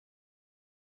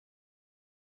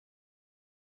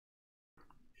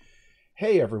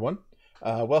Hey everyone,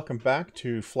 welcome back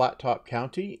to Flattop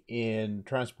County in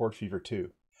Transport Fever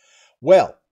 2.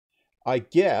 Well, I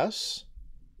guess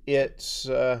it's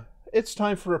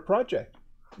time for a project.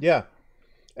 Yeah,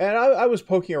 and I was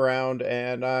poking around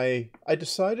and I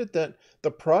decided that the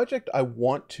project I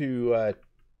want to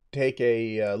take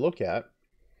a look at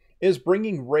is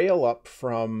bringing rail up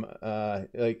from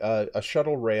a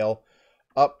shuttle rail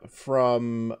up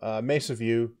from Mesa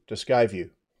View to Skyview.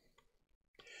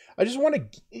 I just want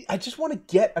to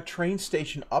get a train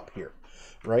station up here,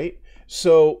 right?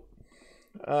 So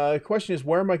the question is,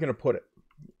 where am I going to put it?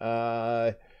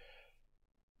 Uh,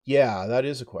 yeah, that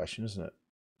is a question, isn't it?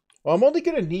 Well, I'm only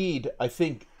going to need, I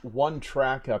think, one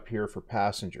track up here for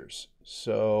passengers.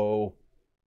 So,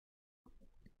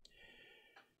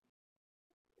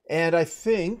 and I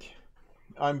think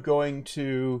I'm going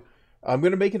to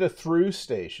make it a through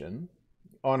station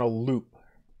on a loop.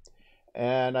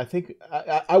 And I think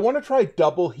I want to try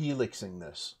double helixing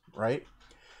this, right?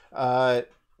 Uh,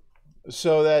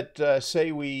 so that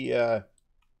say we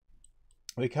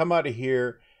come out of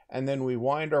here and then we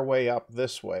wind our way up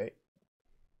this way,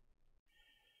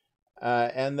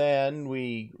 and then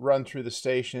we run through the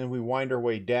station and we wind our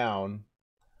way down,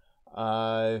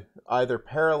 either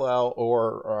parallel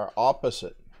or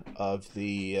opposite of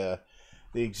the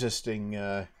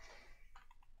existing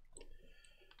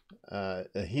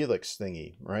helix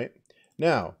thingy, right?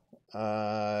 Now,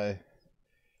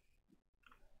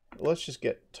 let's just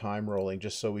get time rolling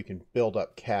just so we can build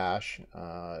up cash.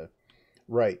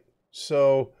 Right.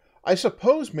 So I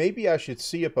suppose maybe I should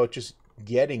see about just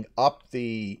getting up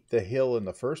the hill in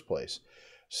the first place.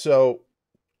 So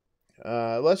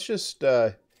let's just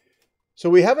so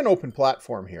we have an open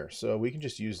platform here, so we can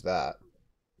just use that.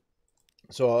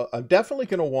 So I'm definitely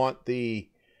going to want the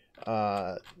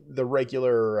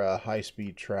regular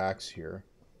high-speed tracks here,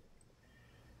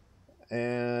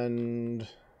 and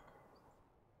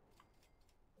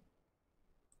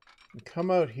come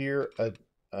out here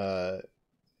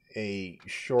a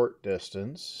short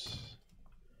distance,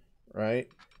 right?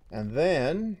 And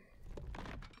then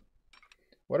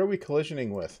what are we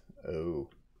collisioning with? Oh,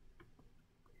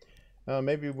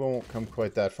 maybe we won't come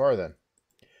quite that far then.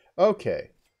 Okay,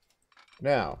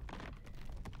 now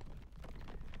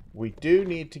we do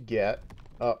need to get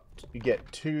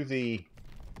to the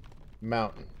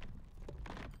mountain.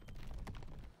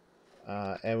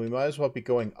 And we might as well be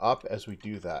going up as we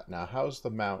do that. Now, how's the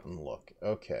mountain look?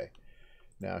 Okay.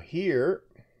 Now here,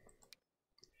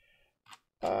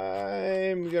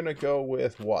 I'm going to go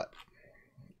with what?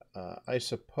 I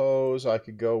suppose I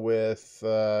could go with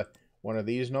one of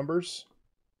these numbers.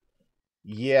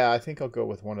 Yeah, I think I'll go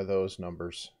with one of those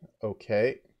numbers.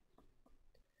 Okay.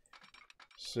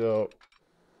 So,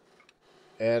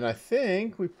 and I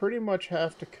think we pretty much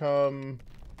have to come...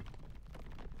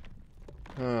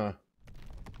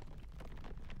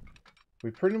 We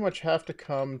pretty much have to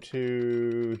come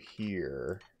to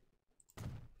here.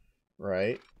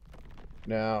 Right?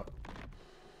 Now,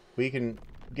 we can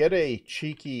get a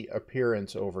cheeky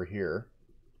appearance over here.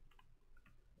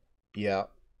 Yeah.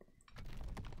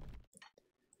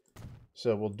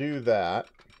 So we'll do that.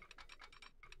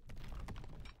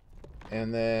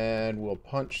 And then we'll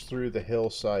punch through the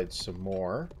hillside some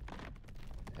more.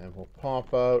 And we'll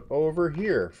pop out over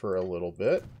here for a little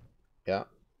bit. Yeah.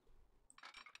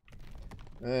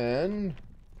 Then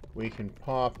we can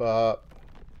pop up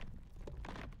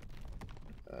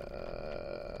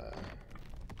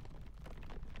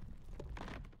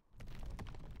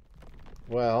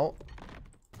well,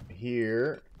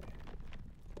 here.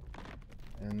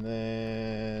 And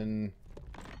then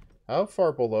how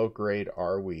far below grade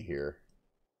are we here?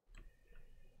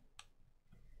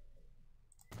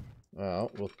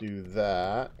 Well, we'll do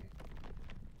that.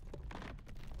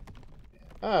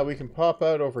 Ah, we can pop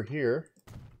out over here.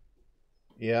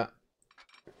 Yeah.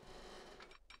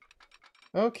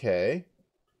 Okay.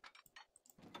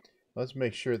 Let's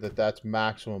make sure that that's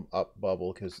maximum up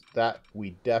bubble, because that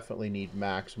we definitely need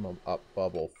maximum up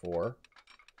bubble for.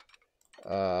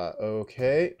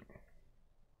 Okay.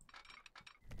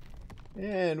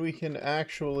 And we can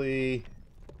actually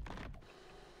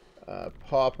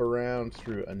pop around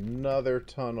through another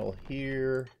tunnel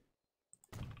here.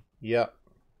 Yep.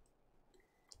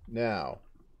 Now,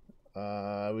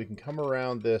 we can come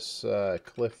around this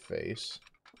cliff face.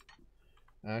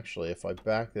 Actually, if I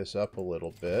back this up a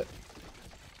little bit,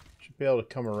 should be able to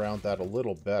come around that a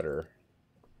little better.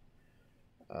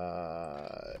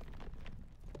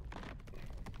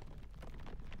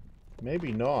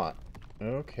 Maybe not.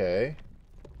 Okay.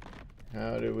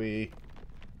 How do we...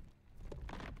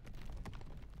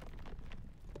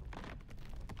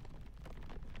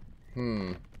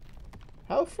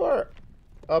 How far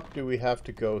up do we have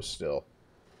to go still?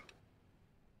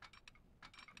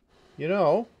 You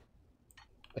know,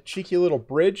 a cheeky little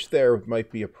bridge there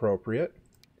might be appropriate.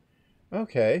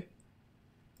 Okay.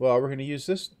 Well, we're going to use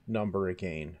this number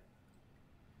again.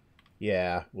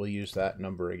 Yeah, we'll use that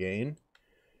number again.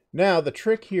 Now, the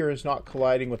trick here is not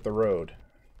colliding with the road.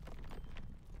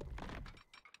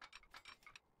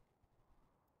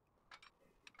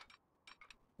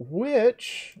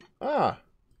 Which...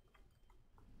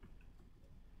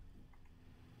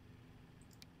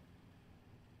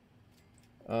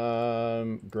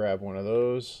 grab one of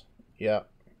those. Yep.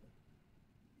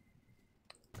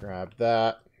 Grab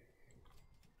that.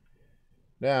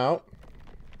 Now,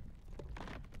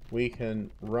 we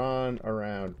can run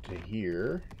around to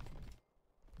here.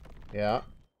 Yeah.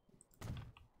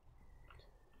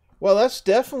 Well, that's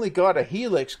definitely got a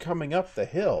helix coming up the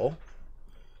hill.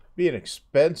 Be an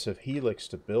expensive helix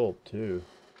to build, too.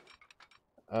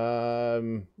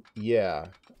 Yeah.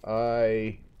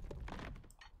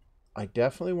 I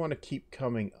definitely want to keep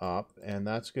coming up, and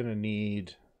that's going to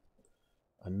need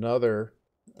another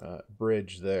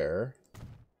bridge there.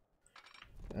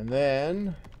 And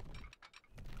then...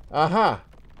 Aha!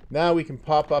 Now we can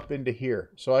pop up into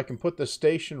here. So I can put the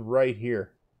station right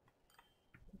here.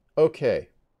 Okay.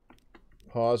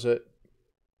 Pause it.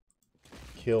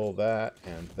 Kill that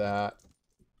and that.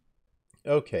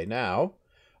 Okay, now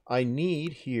I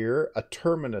need here a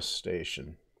terminus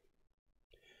station.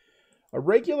 A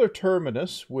regular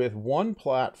terminus with one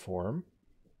platform.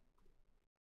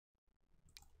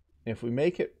 If we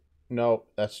make it... No,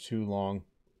 that's too long.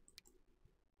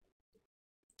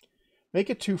 Make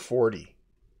it 240.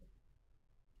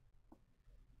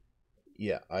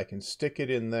 Yeah, I can stick it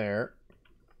in there.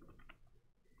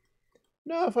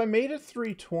 No, if I made it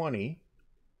 320,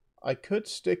 I could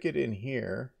stick it in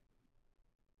here.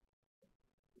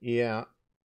 Yeah.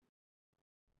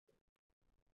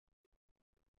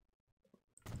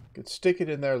 Could stick it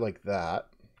in there like that.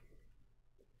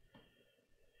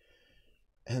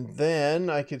 And then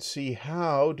I could see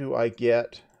how do I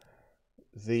get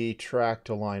the track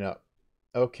to line up.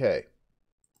 Okay.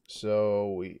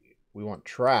 So we want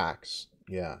tracks.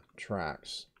 Yeah,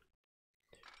 tracks.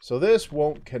 So this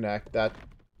won't connect. That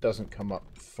doesn't come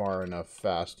up far enough,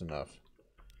 fast enough.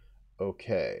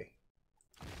 Okay.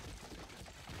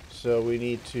 So we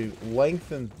need to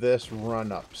lengthen this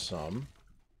run up some.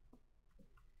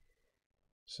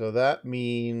 So that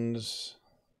means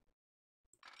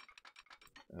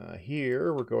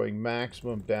here we're going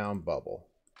maximum down bubble,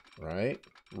 right?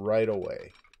 Right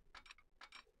away.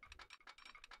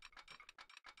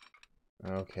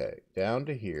 Okay, down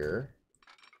to here.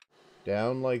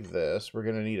 Down like this. We're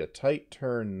going to need a tight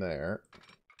turn there.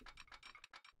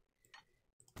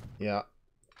 Yeah.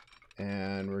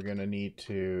 And we're going to need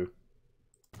to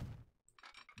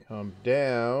come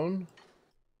down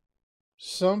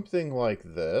something like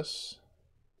this.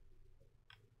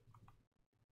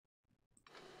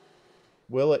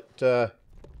 Will it...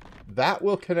 that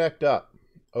will connect up.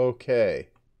 Okay.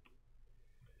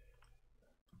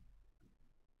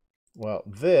 Well,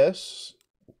 this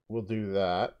will do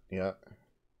that. Yeah.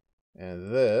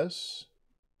 And this.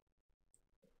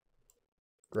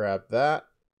 Grab that.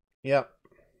 Yep.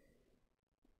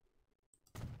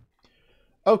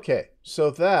 Okay, so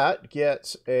that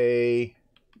gets a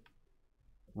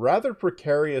rather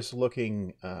precarious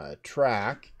looking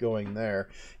track going there.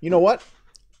 You know what?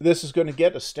 This is going to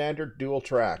get a standard dual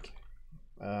track.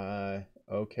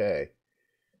 Okay.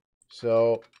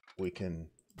 So we can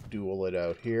dual it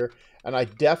out here. And I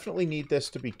definitely need this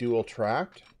to be dual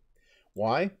tracked.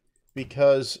 Why?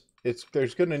 Because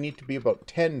there's going to need to be about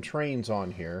 10 trains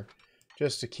on here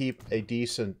just to keep a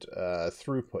decent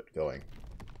throughput going.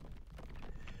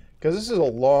 Because this is a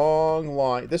long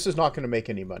line. This is not going to make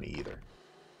any money either.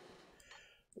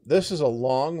 This is a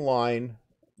long line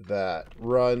that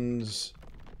runs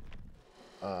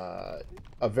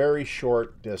a very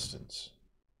short distance.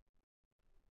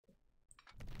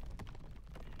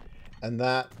 And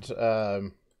that's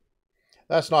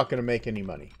not going to make any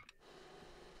money.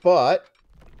 But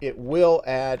it will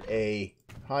add a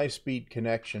high-speed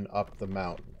connection up the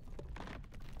mountain.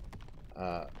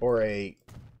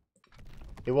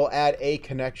 It will add a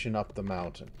connection up the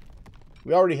mountain.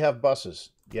 We already have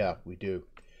buses. Yeah, we do.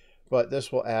 But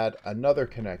this will add another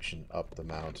connection up the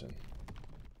mountain.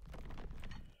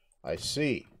 I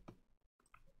see.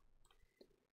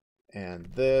 And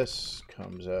this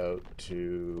comes out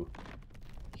to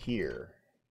here.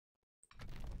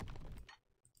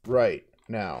 Right,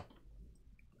 now.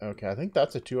 Okay, I think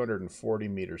that's a 240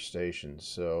 meter station,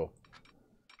 so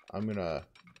I'm going to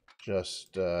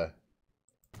just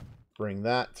Bring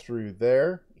that through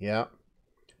there. Yeah.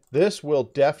 This will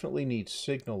definitely need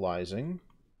signalizing.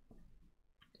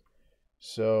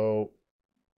 So,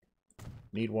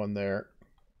 need one there.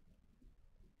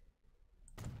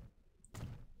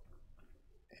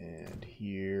 And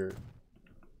here.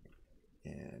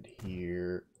 And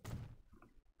here.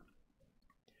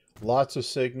 Lots of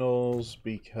signals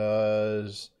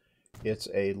because it's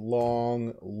a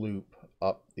long loop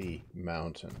up the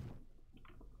mountain.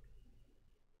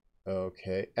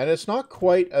 Okay, and it's not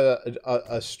quite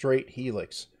a straight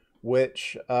helix,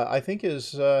 which I think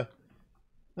is I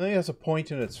think that's a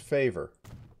point in its favor.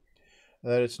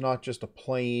 That it's not just a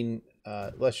plain.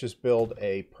 Let's just build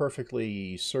a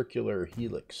perfectly circular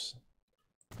helix.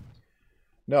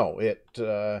 No,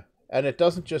 and it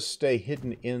doesn't just stay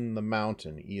hidden in the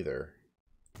mountain either.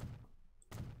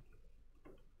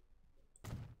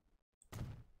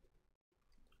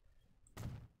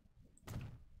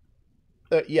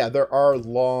 Yeah, there are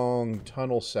long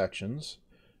tunnel sections,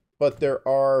 but there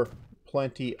are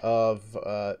plenty of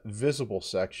visible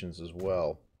sections as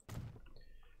well.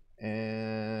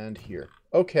 And here.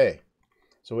 Okay,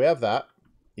 so we have that.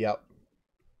 Yep.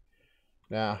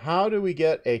 Now, how do we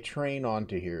get a train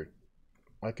onto here?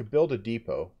 I could build a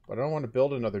depot, but I don't want to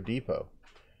build another depot.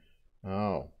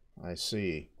 Oh, I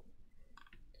see.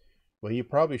 Well, you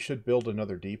probably should build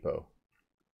another depot.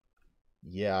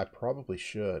 Yeah, I probably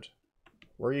should.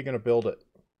 Where are you going to build it?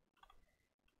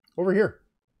 Over here.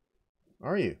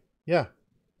 Are you? Yeah.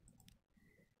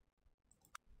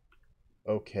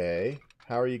 Okay.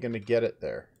 How are you going to get it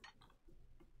there?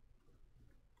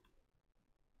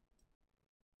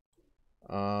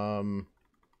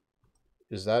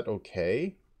 Is that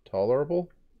okay? Tolerable?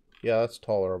 Yeah, that's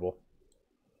tolerable.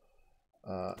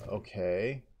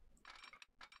 Okay.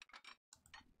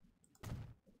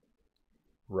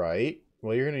 Right.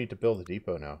 Well, you're going to need to build a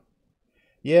depot now.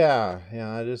 Yeah,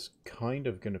 it is kind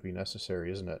of going to be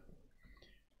necessary, isn't it?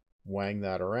 Wang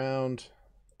that around.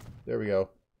 There we go.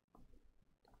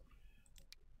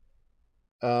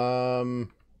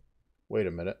 Wait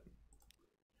a minute.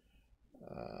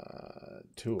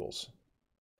 Tools.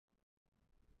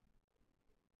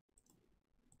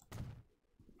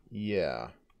 Yeah.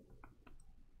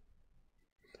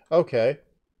 Okay.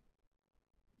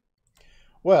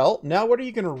 Well, now what are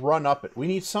you going to run up it? We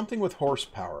need something with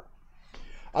horsepower.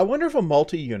 I wonder if a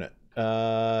multi-unit,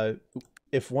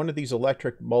 if one of these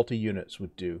electric multi-units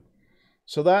would do.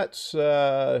 So that's,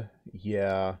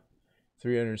 yeah,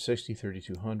 360,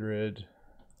 3200.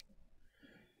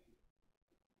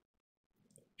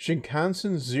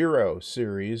 Shinkansen Zero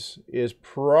series is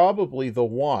probably the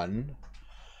one.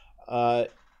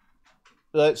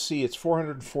 Let's see, it's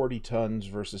 440 tons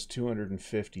versus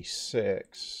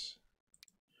 256.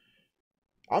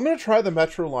 I'm going to try the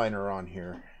Metroliner on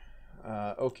here.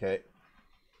 Okay.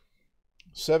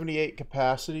 78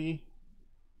 capacity.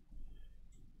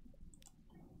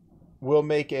 We'll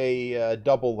make a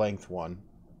double length one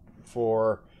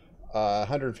for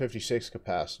 156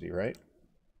 capacity, right?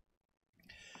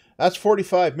 That's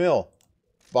 45 mil.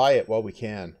 Buy it while we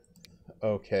can.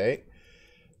 Okay.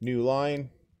 New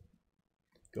line.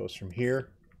 Goes from here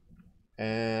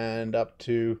and up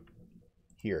to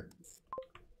here.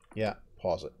 Yeah,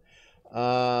 pause it.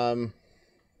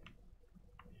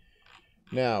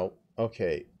 Now,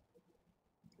 okay.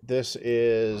 This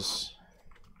is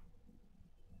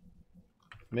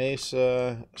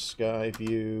Mesa,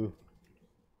 Skyview,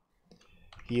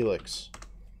 Helix.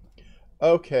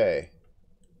 Okay.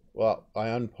 Well, I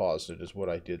unpaused it is what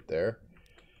I did there.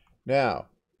 Now,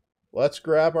 let's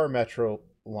grab our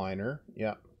Metroliner.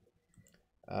 Yeah.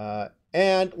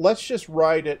 And let's just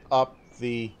ride it up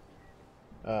the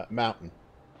mountain.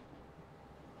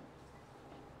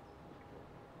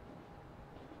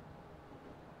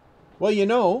 Well, you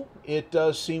know, it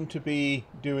does seem to be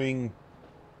doing...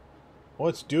 Well,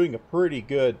 it's doing a pretty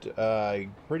good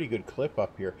clip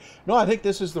up here. No, I think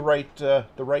this is the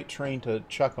right train to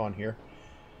chuck on here.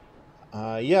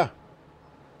 Yeah.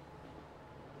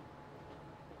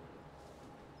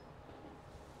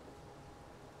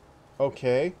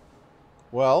 Okay.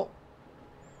 Well,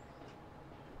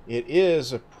 it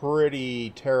is a pretty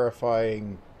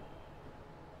terrifying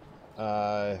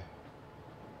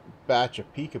batch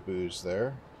of peekaboos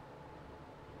there.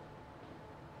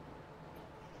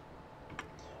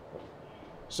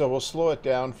 So we'll slow it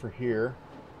down for here.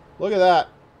 Look at that.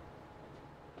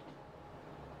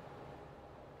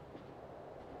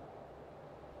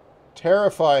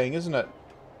 Terrifying, isn't it?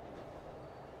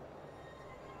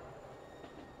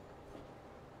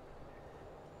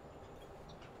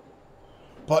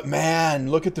 But man,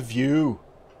 look at the view.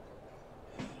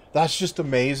 That's just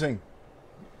amazing.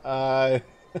 Uh,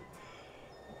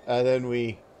 and then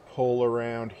we pull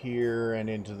around here and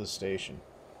into the station.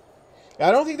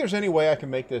 I don't think there's any way I can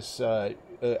make this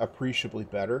appreciably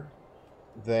better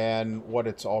than what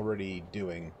it's already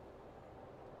doing.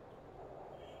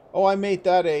 Oh, I made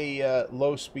that a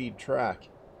low-speed track.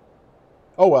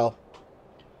 Oh well,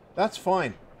 that's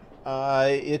fine.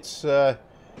 It's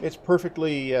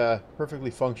perfectly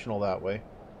perfectly functional that way.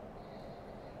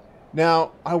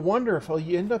 Now, I wonder if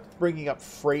you end up bringing up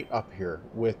freight up here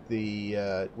with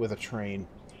the with a train.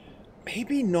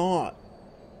 Maybe not.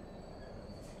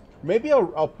 Maybe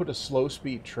I'll put a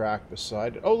slow-speed track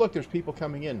beside it. Oh, look, there's people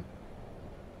coming in.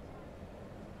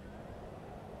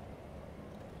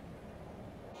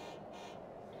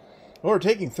 Oh, we're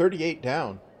taking 38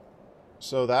 down.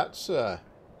 So that's a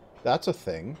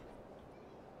thing.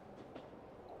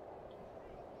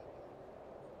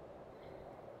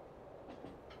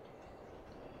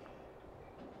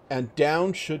 And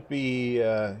down should be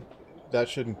that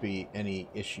shouldn't be any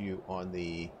issue on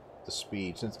the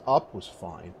speed, since up was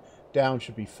fine. Down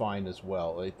should be fine as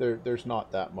well. Like, there's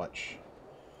not that much.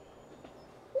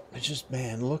 It's just,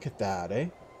 man, look at that, eh?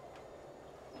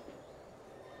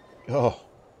 Oh,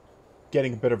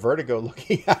 getting a bit of vertigo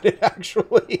looking at it,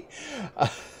 actually.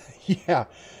 Yeah.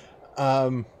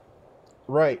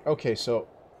 Right, okay, so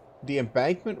the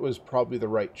embankment was probably the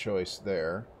right choice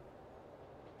there.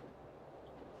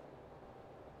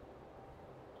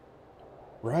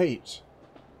 Right.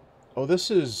 Oh,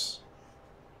 this is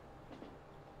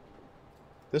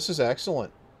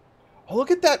excellent. Oh, look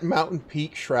at that mountain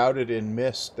peak shrouded in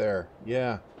mist there.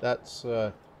 Yeah, that's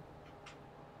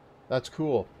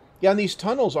cool. Yeah, and these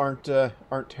tunnels aren't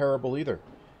terrible either.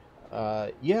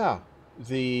 Yeah,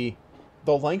 the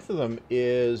length of them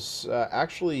is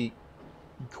actually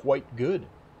quite good.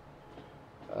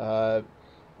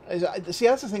 See,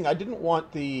 that's the thing. I didn't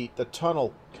want the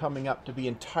tunnel coming up to be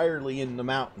entirely in the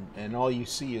mountain, and all you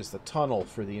see is the tunnel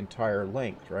for the entire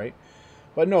length, right?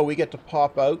 But no, we get to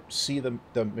pop out, see the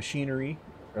machinery,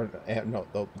 or no,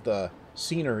 the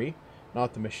scenery,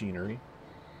 not the machinery.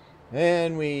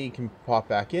 And we can pop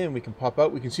back in, we can pop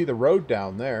out, we can see the road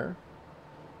down there.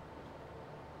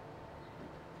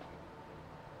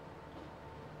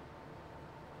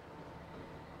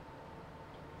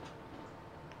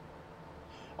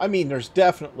 I mean, there's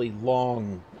definitely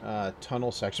long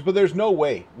tunnel sections, but there's no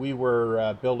way we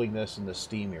were building this in the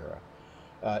steam era.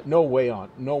 No way on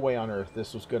earth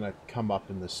this was going to come up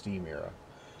in the steam era.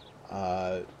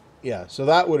 Yeah, so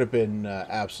that would have been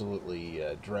absolutely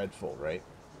dreadful, right?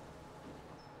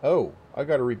 Oh, I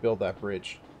got to rebuild that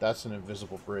bridge. That's an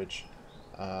invisible bridge.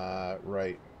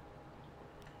 Right.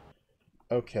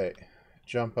 Okay,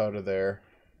 jump out of there.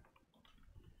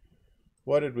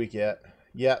 What did we get?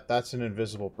 Yeah, that's an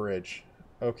invisible bridge.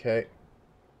 Okay.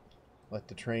 Let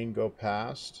the train go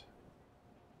past.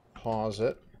 Pause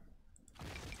it.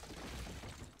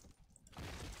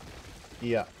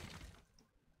 Yeah.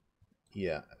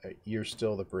 Yeah, you're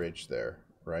still the bridge there,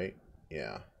 right?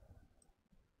 Yeah.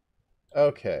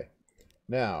 Okay.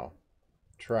 Now,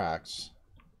 tracks.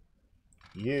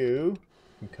 You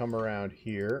can come around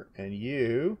here, and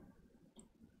you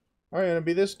are going to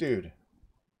be this dude.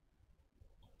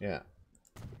 Yeah.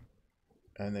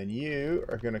 And then you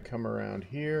are going to come around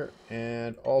here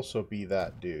and also be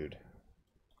that dude.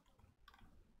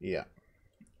 Yeah.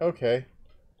 Okay.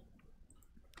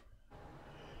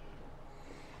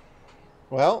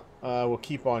 Well, we'll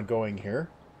keep on going here.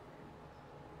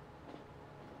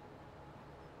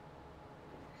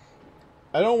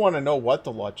 I don't want to know what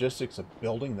the logistics of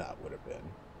building that would have been.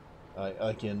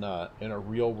 Like in a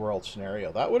real world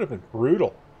scenario. That would have been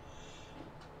brutal.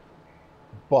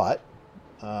 But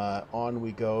on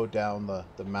we go down the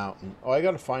mountain. Oh, I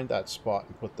got to find that spot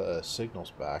and put the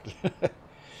signals back.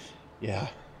 Yeah.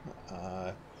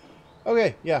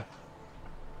 Okay, yeah.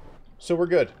 So we're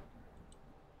good.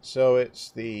 So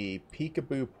it's the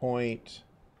peekaboo point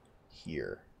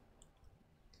here.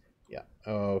 Yeah.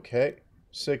 Okay.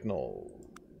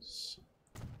 Signals.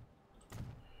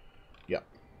 Yeah.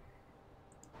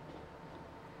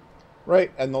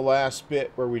 Right, and the last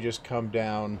bit where we just come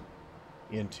down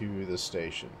into the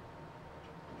station.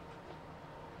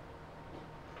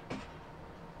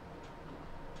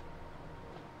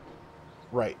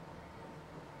 Right.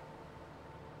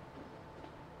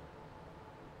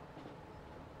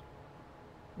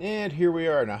 And here we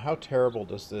are. Now, how terrible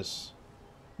does this...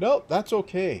 Nope, that's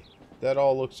okay. That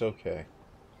all looks okay.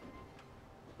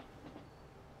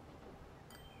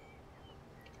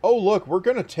 Oh, look, we're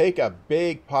going to take a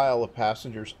big pile of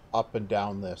passengers up and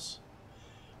down this.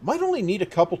 Might only need a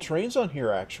couple trains on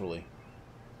here, actually.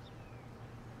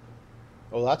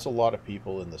 Oh, that's a lot of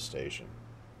people in the station.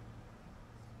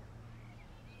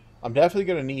 I'm definitely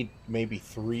going to need maybe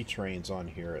 3 trains on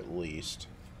here at least.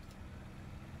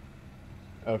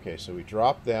 Okay, so we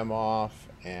drop them off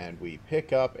and we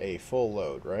pick up a full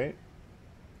load, right?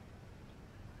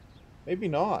 Maybe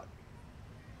not.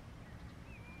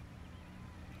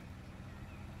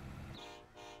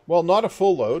 Well, not a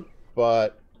full load,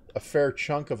 but a fair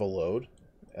chunk of a load.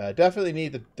 Definitely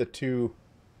need the two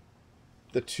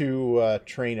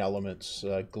train elements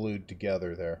glued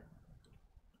together there.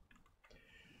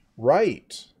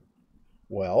 Right.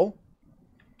 Well,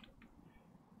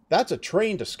 that's a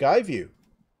train to Skyview.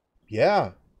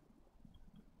 Yeah.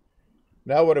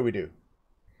 Now what do we do?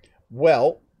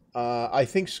 Well, I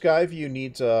think Skyview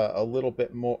needs a little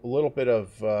bit more, a little bit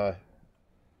of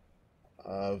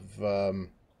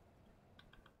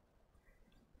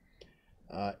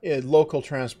local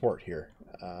transport here.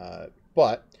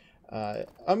 But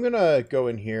I'm gonna go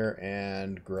in here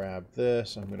and grab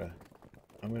this. I'm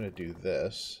gonna do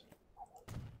this,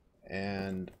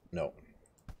 and no,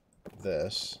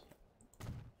 this.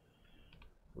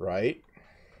 Right?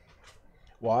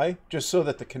 Why? Just so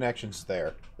that the connection's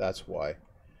there. That's why.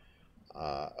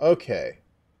 Okay.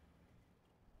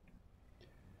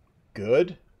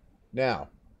 Good. Now,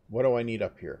 what do I need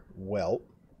up here? Well,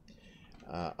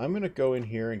 I'm going to go in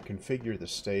here and configure the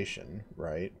station,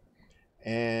 right?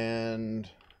 And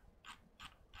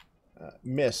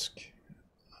MISC.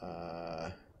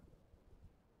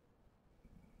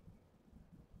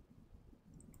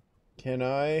 Can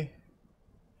I?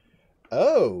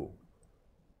 Oh.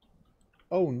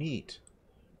 Oh, neat.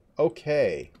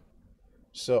 Okay.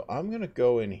 So I'm going to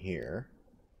go in here,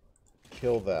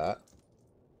 kill that,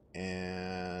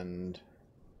 and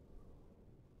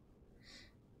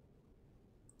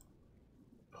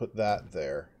put that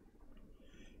there.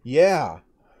 Yeah.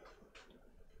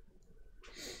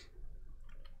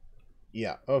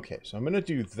 Yeah, okay. So I'm going to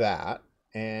do that,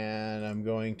 and I'm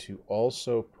going to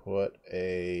also put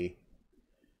a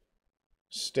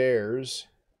stairs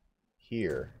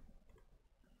here.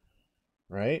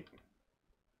 Right?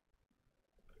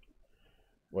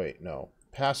 Wait, no.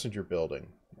 Passenger building.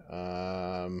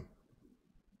 Well,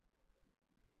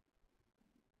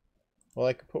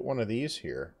 I could put one of these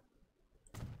here.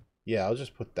 Yeah, I'll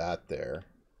just put that there.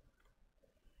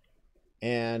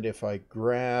 And if I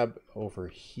grab over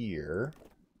here,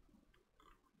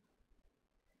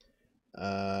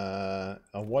 a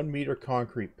 1 meter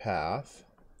concrete path,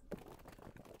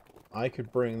 I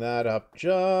could bring that up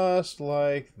just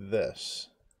like this.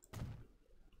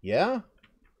 Yeah?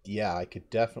 Yeah, I could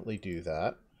definitely do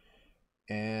that.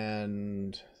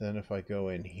 And then if I go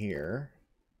in here,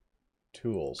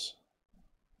 tools,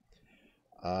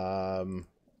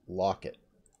 lock it.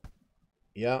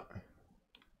 Yeah.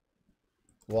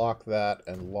 Lock that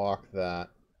and lock that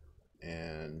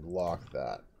and lock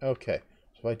that. Okay.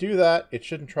 So if I do that, it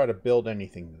shouldn't try to build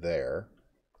anything there.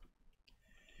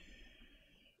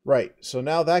 Right. So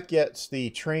now that gets the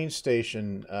train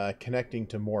station connecting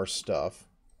to more stuff.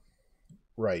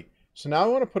 Right. So now I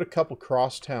want to put a couple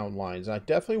crosstown lines. And I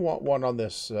definitely want one on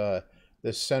this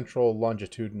this central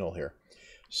longitudinal here.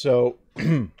 So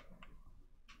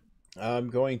I'm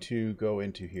going to go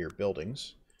into here,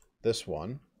 buildings, this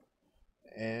one,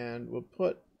 and we'll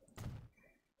put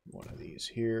one of these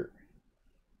here,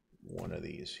 one of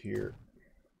these here,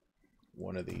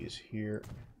 one of these here.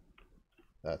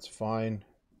 That's fine.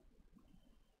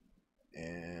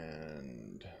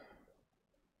 And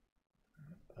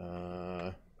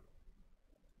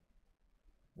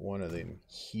one of them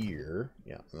here.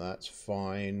 Yeah, that's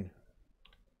fine.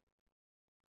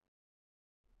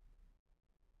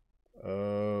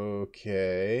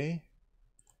 Okay.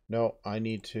 No, I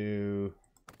need to...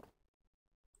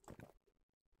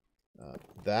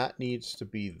 that needs to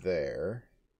be there.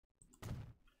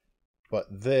 But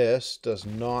this does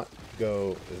not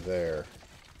go there.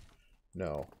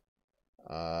 No.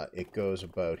 It goes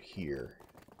about here.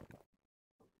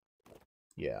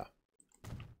 Yeah.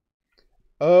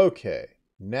 Okay.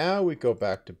 Now we go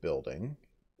back to building.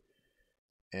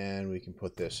 And we can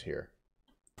put this here.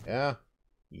 Yeah.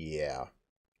 Yeah.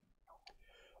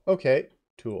 Okay.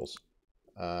 Tools.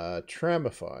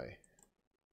 Tramify.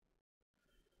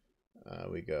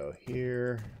 We go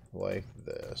here like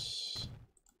this.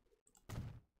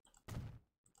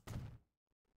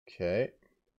 Okay.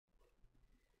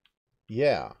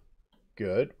 Yeah.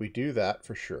 Good. We do that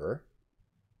for sure.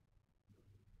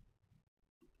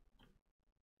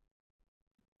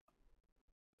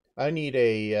 I need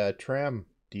a tram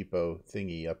depot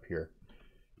thingy up here.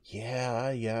 Yeah,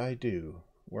 I do.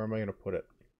 Where am I going to put it?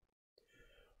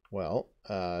 Well,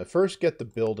 first get the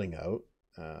building out.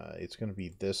 it's going to be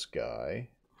this guy.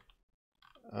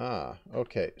 Ah,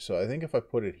 okay. So I think if I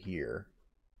put it here.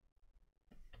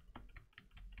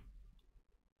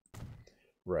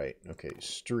 Right, okay,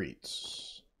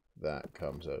 streets. That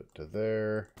comes out to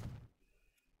there.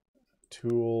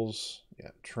 Tools, yeah,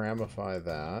 tramify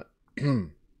that.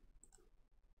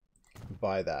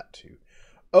 Buy that too.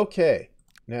 Okay,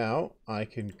 now I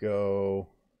can go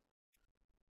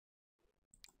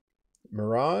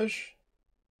Mirage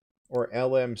or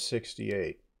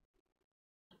LM68.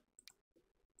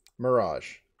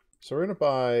 Mirage. So we're going to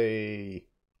buy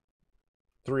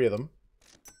 3 of them.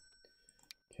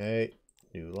 Okay,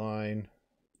 new line.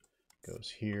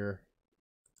 Goes here,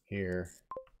 here,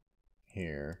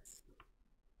 here.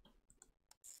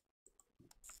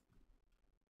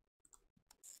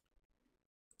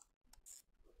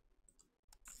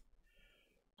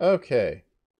 Okay,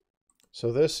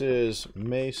 so this is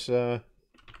Mesa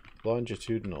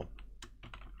longitudinal.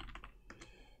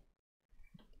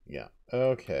 Yeah,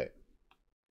 okay.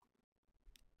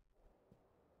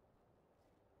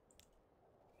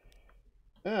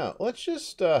 Now, let's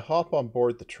just hop on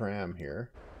board the tram here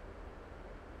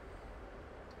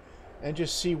and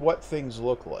just see what things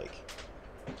look like.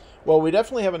 Well, we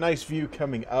definitely have a nice view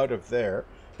coming out of there.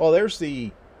 Well, there's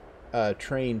the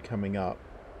train coming up.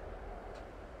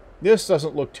 This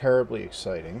doesn't look terribly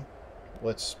exciting.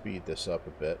 Let's speed this up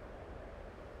a bit.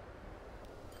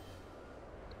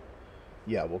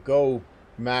 Yeah, we'll go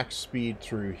max speed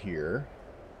through here.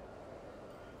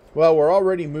 Well, we're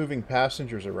already moving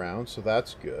passengers around, so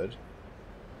that's good.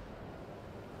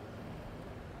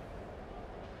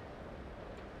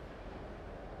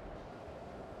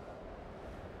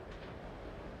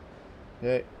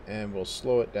 Okay, and we'll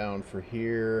slow it down for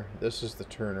here. This is the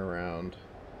turnaround.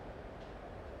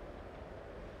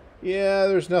 Yeah,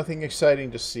 there's nothing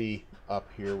exciting to see up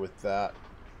here with that.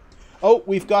 Oh,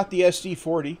 we've got the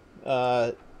SD40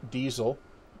 diesel,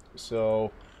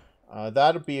 so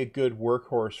that'll be a good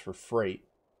workhorse for freight,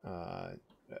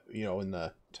 you know, when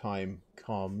the time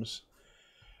comes.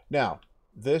 Now,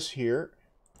 this here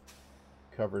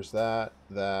covers that,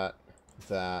 that,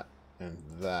 that, and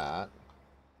that.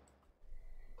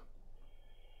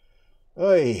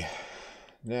 Oy.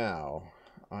 Now,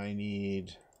 I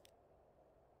need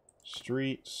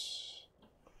streets.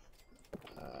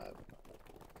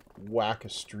 Whack a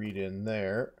street in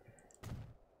there.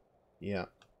 Yeah.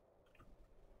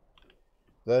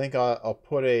 I think I'll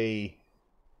put a...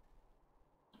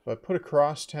 If I put a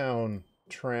crosstown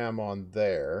tram on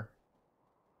there...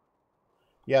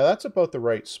 Yeah, that's about the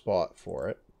right spot for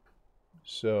it.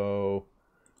 So,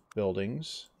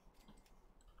 buildings.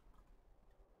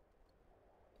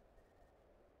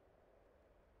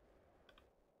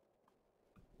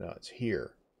 No, it's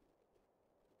here.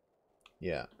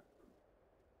 Yeah.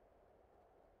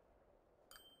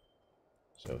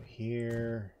 So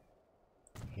here,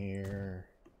 here,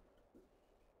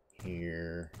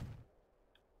 here,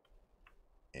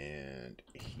 and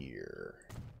here.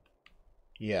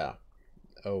 Yeah.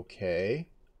 Okay.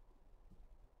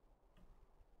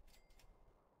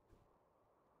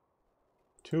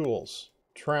 Tools.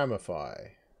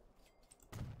 Tramify.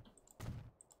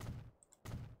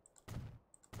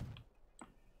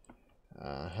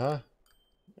 Uh-huh.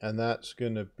 And that's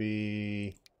going to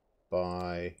be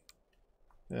by...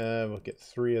 we'll get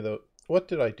 3 of those. What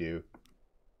did I do?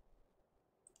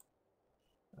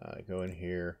 Go in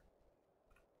here.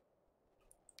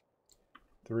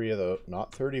 3 of those.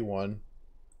 Not 31.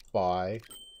 Buy.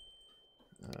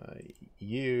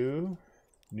 You.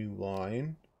 New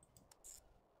line.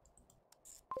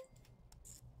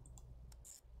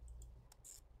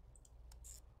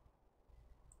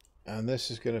 And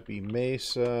this is going to be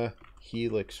Mesa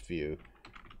Helix View.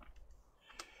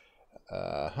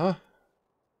 Uh-huh.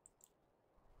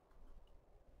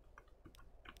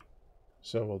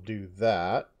 So we'll do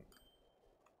that.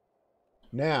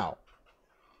 Now,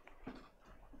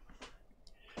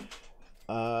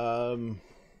 are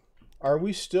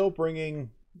we still bringing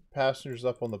passengers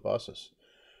up on the buses?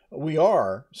 We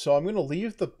are, so I'm going to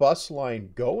leave the bus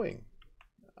line going,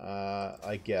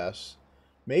 I guess.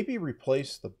 Maybe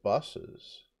replace the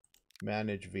buses.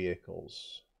 Manage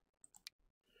vehicles.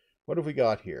 What have we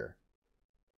got here?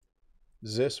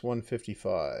 ZIS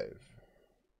 155.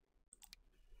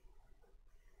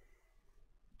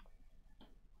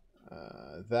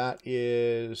 That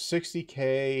is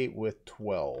 60K with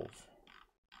 12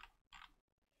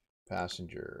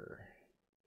 passenger.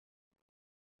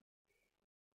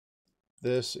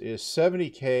 This is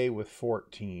 70K with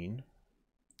 14.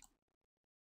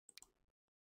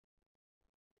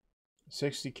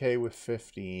 60K with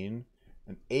 15.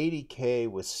 An 80K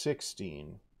with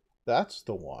 16. That's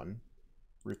the one.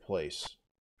 Replace.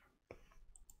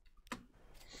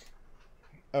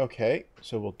 Okay,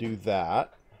 so we'll do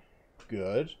that.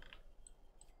 Good.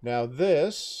 Now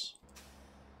this,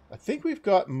 I think we've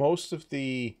got most of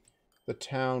the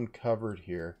town covered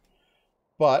here,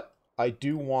 but I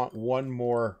do want one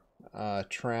more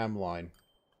tram line.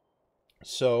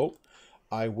 So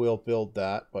I will build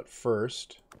that, but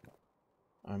first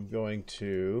I'm going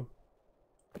to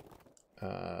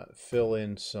fill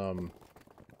in some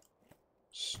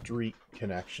street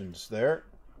connections there.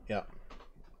 Yeah.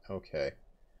 Okay.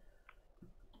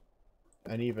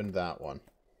 And even that one.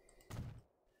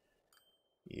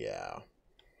 Yeah.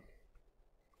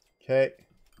 Okay.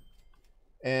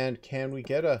 And can we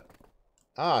get a...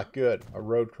 Ah, good. A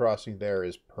road crossing there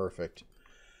is perfect.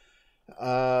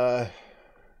 Right.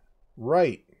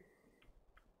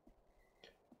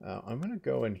 I'm going to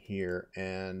go in here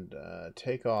and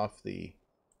take off the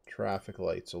traffic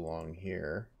lights along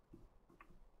here.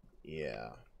 Yeah.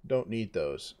 Don't need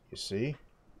those, you see?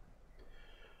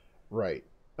 Right.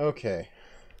 Okay.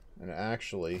 And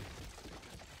actually...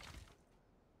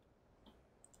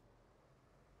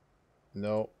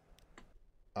 No.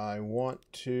 I want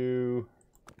to...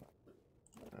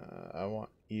 I want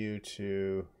you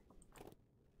to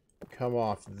come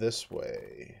off this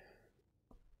way.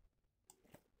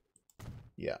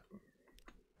 Yeah.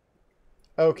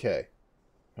 Okay.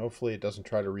 Hopefully it doesn't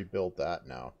try to rebuild that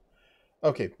now.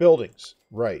 Okay, buildings.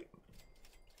 Right.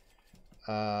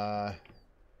 I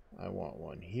want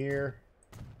one here.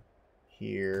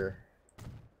 Here.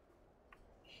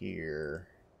 Here.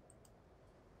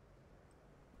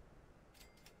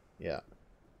 Yeah.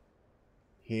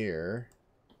 Here.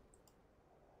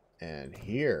 And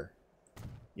here.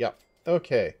 Yep.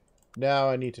 Okay. Now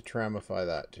I need to tramify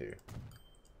that too.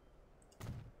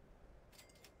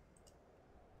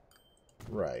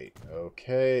 Right.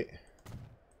 Okay.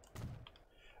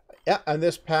 Yeah, and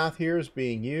this path here is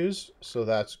being used, so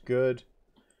that's good.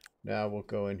 Now we'll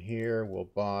go in here. We'll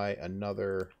buy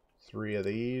another 3 of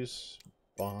these.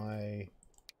 Buy...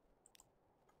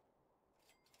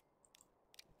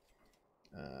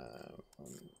 one,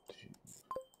 two.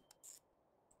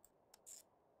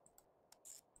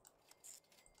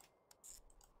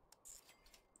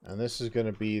 And this is going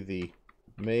to be the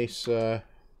Mesa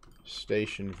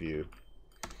Station View.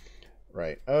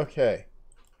 Right, okay.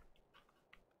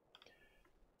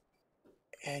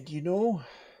 And you know,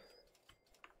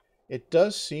 it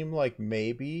does seem like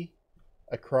maybe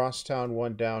a crosstown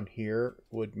one down here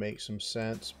would make some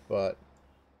sense, but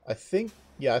I think,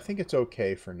 yeah, I think it's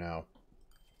okay for now.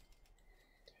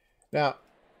 Now,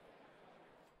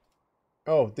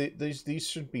 oh, these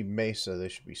shouldn't be Mesa, they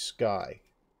should be Sky.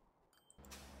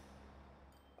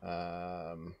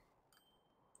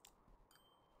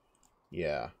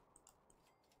 Yeah.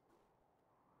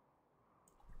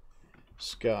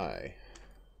 Sky.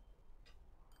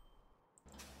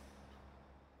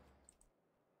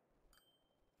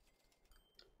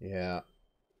 Yeah.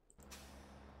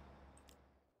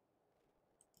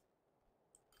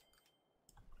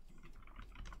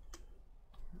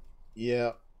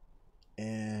 Yeah.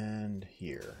 And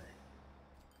here.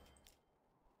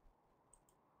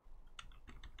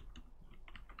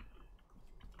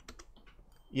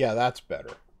 Yeah, that's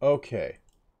better. Okay.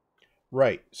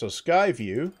 Right. So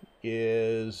Skyview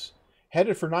is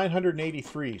headed for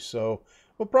 983. So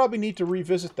we'll probably need to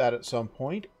revisit that at some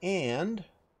point. And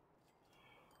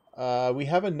we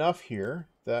have enough here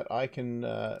that I can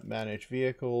manage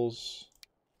vehicles.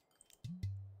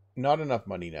 Not enough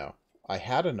money now. I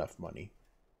had enough money.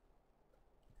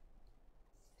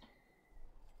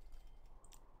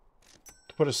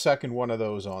 To put a second one of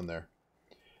those on there.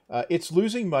 It's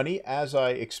losing money as I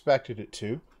expected it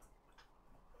to.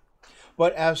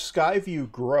 But as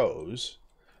Skyview grows,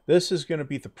 this is going to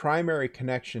be the primary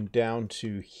connection down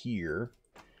to here,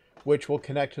 which will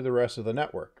connect to the rest of the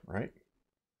network, right?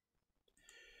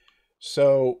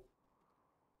 So,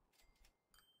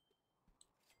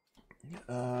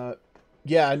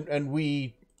 yeah, and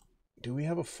we... Do we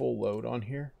have a full load on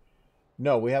here?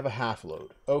 No, we have a half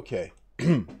load. Okay.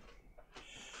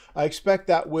 I expect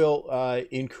that will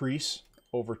increase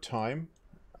over time,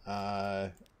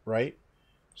 right?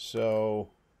 So,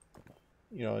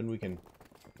 you know, and we can,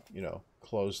 you know,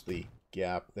 close the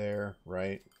gap there,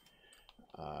 right?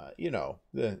 You know,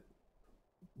 the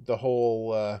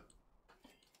whole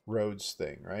roads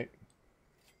thing, right?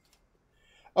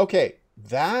 Okay,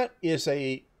 that is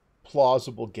a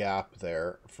plausible gap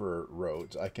there for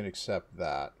roads. I can accept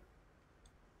that.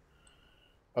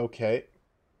 Okay.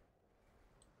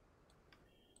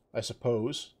 I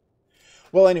suppose.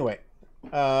 Well, anyway,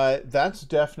 That's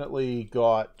definitely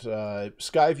got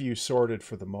Skyview sorted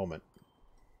for the moment.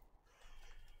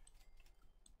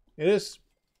 It is,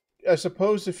 I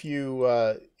suppose, if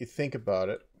you think about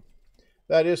it,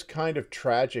 that is kind of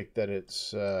tragic that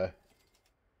it's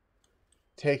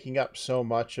taking up so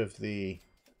much of the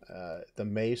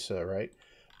mesa, right?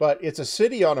 But it's a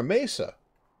city on a mesa,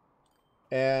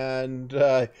 and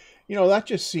you know, that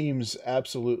just seems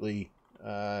absolutely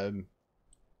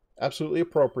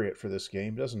appropriate for this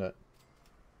game, doesn't it?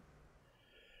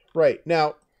 Right.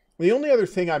 Now, the only other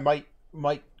thing I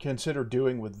might consider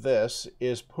doing with this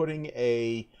is putting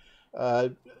an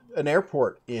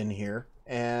airport in here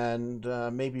and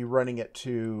maybe running it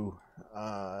to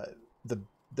the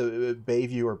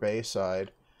Bayview or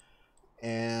Bayside,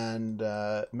 and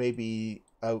maybe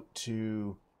out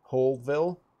to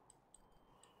Holeville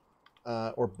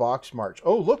or Box March.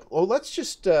 Oh, look! Oh, let's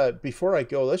just before I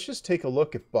go, let's just take a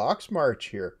look at Box March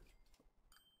here.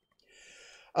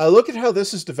 Look at how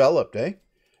this is developed, eh?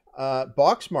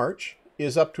 Box March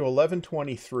is up to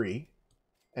 1123,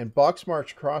 and Box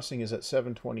March Crossing is at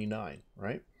 729,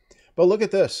 right? But look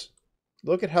at this.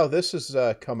 Look at how this has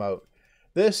come out.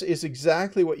 This is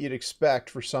exactly what you'd expect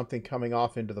for something coming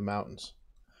off into the mountains.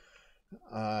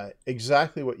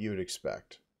 Exactly what you would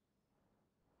expect.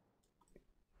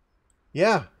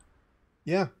 Yeah,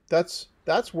 yeah, that's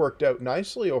worked out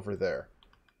nicely over there.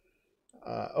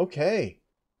 Okay.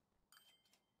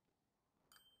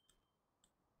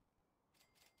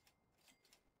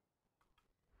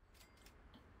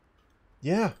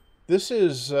 Yeah, this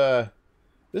is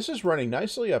running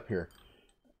nicely up here.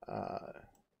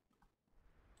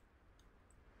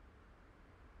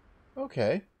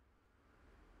 Okay.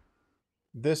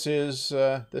 This is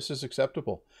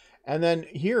acceptable. And then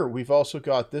here we've also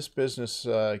got this business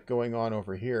going on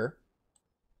over here.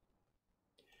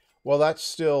 Well, that's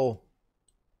still,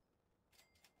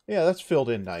 yeah, that's filled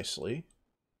in nicely.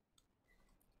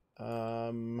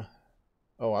 Oh,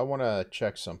 I want to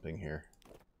check something here.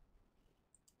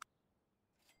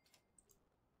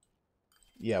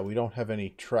 Yeah, we don't have any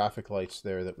traffic lights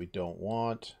there that we don't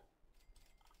want.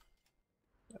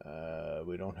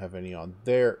 We don't have any on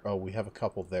there. Oh, we have a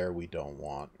couple there we don't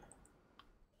want.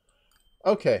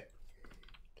 Okay.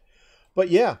 But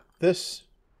yeah, this...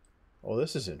 Oh,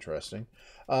 this is interesting.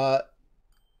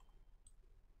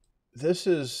 This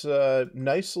is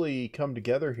nicely come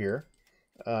together here.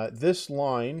 This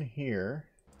line here,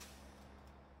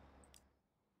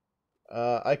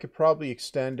 I could probably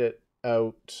extend it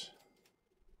out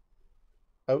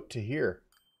to here.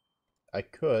 I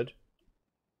could.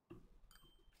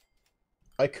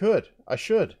 I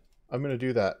should. I'm going to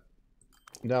do that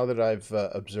now that I've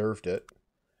observed it.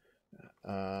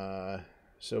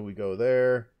 So we go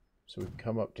there. So we can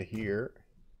come up to here.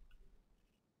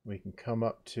 We can come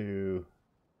up to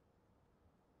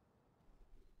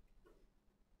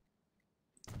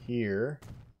here.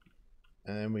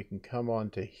 And then we can come on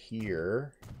to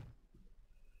here.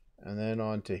 And then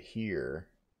on to here.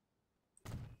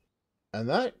 And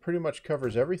that pretty much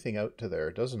covers everything out to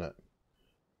there, doesn't it?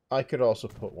 I could also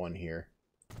put one here.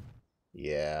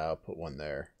 Yeah, I'll put one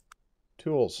there.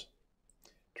 Tools.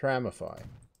 Tramify.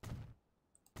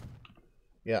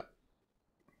 Yeah.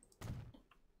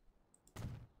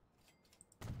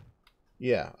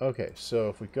 Yeah, okay. So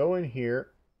if we go in here.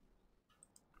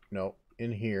 No,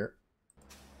 in here.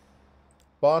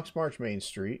 Box March Main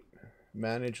Street.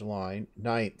 Manage line.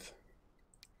 9th.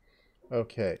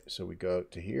 Okay, so we go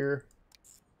to here.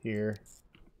 Here.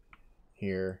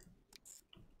 Here.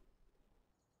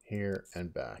 Here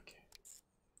and back.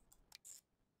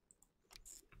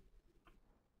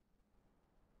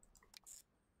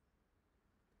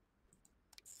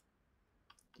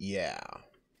 Yeah.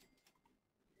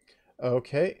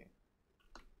 Okay.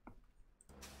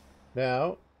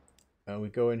 Now, we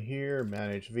go in here,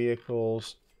 manage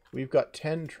vehicles. We've got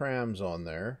 10 trams on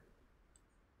there.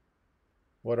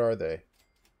 What are they?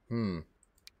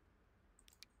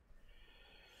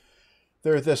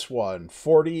 They're this one,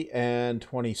 40 and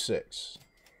 26.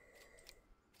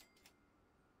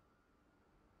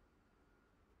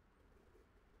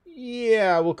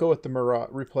 Yeah, we'll go with the Mirage,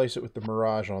 replace it with the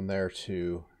Mirage on there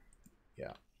too.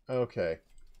 Yeah, okay.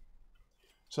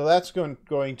 So that's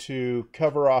going to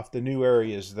cover off the new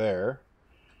areas there.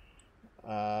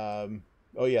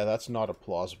 Oh yeah, that's not a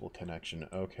plausible connection.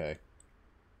 Okay.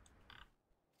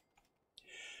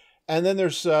 And then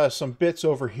there's some bits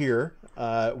over here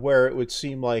where it would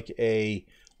seem like a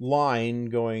line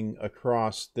going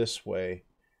across this way.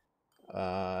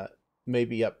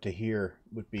 Maybe up to here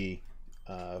would be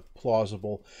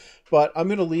plausible. But I'm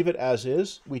going to leave it as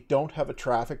is. We don't have a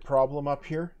traffic problem up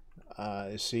here.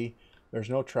 See, There's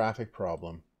no traffic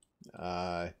problem.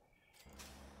 Yeah,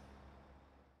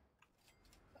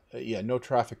 no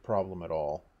traffic problem at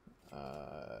all.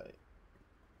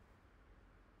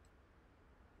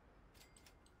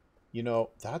 You know,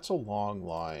 that's a long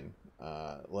line.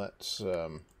 Let's...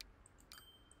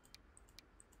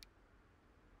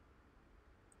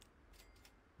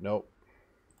 Nope.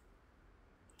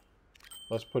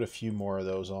 Let's put a few more of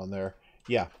those on there.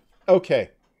 Yeah. Okay.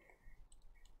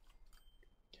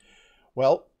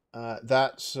 Well,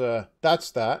 that's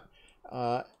that.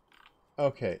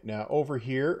 Okay, now over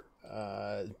here,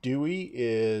 Dewey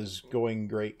is going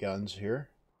great guns here.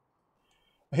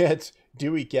 It's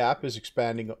Dewey Gap is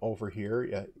expanding over here.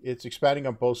 Yeah, it's expanding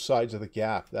on both sides of the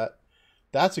gap.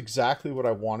 That's exactly what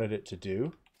I wanted it to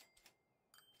do.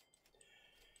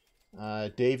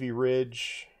 Davy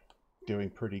Ridge doing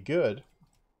pretty good.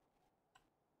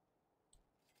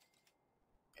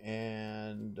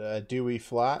 And Dewey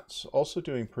Flats also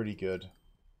doing pretty good.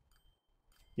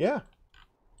 Yeah.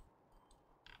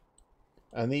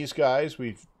 And these guys,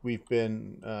 we've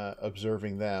been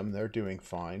observing them. They're doing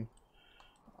fine.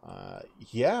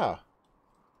 Yeah.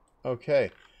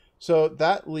 Okay. So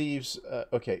that leaves,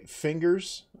 okay,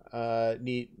 Fingers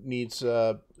needs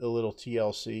a little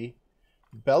TLC.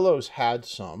 Bellows had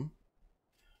some,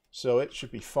 so it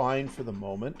should be fine for the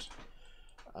moment.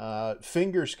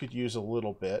 Fingers could use a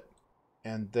little bit,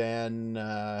 and then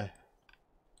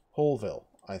Holeville,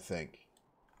 I think.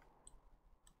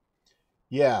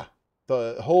 Yeah,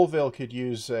 the Holeville could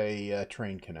use a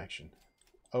train connection.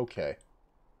 Okay.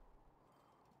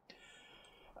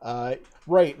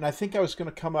 Right, and I think I was going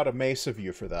to come out of Mesa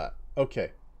View for that.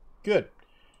 Okay, good.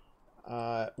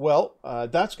 Well,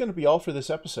 that's going to be all for this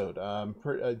episode.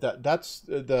 That's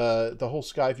the whole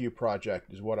Skyview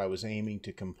project is what I was aiming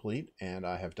to complete, and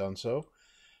I have done so.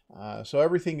 So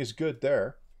everything is good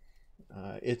there.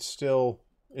 It's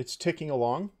ticking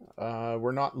along.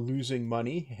 We're not losing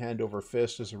money hand over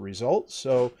fist as a result,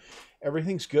 so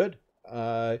everything's good.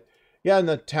 Yeah, and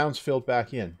the town's filled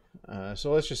back in.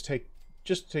 So let's just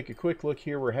take a quick look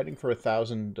here. We're heading for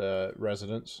 1,000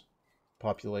 residents,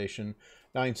 population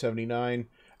 979.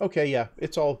 Okay, yeah,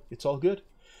 it's all good.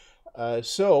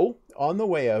 So on the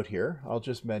way out here, I'll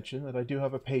just mention that I do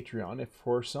have a Patreon if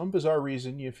for some bizarre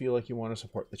reason you feel like you want to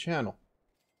support the channel.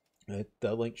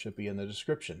 The link should be in the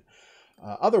description.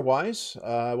 Otherwise,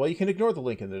 well, you can ignore the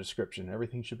link in the description.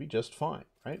 Everything should be just fine,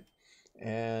 right?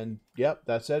 And yep,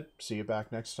 that's it. See you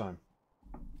back next time.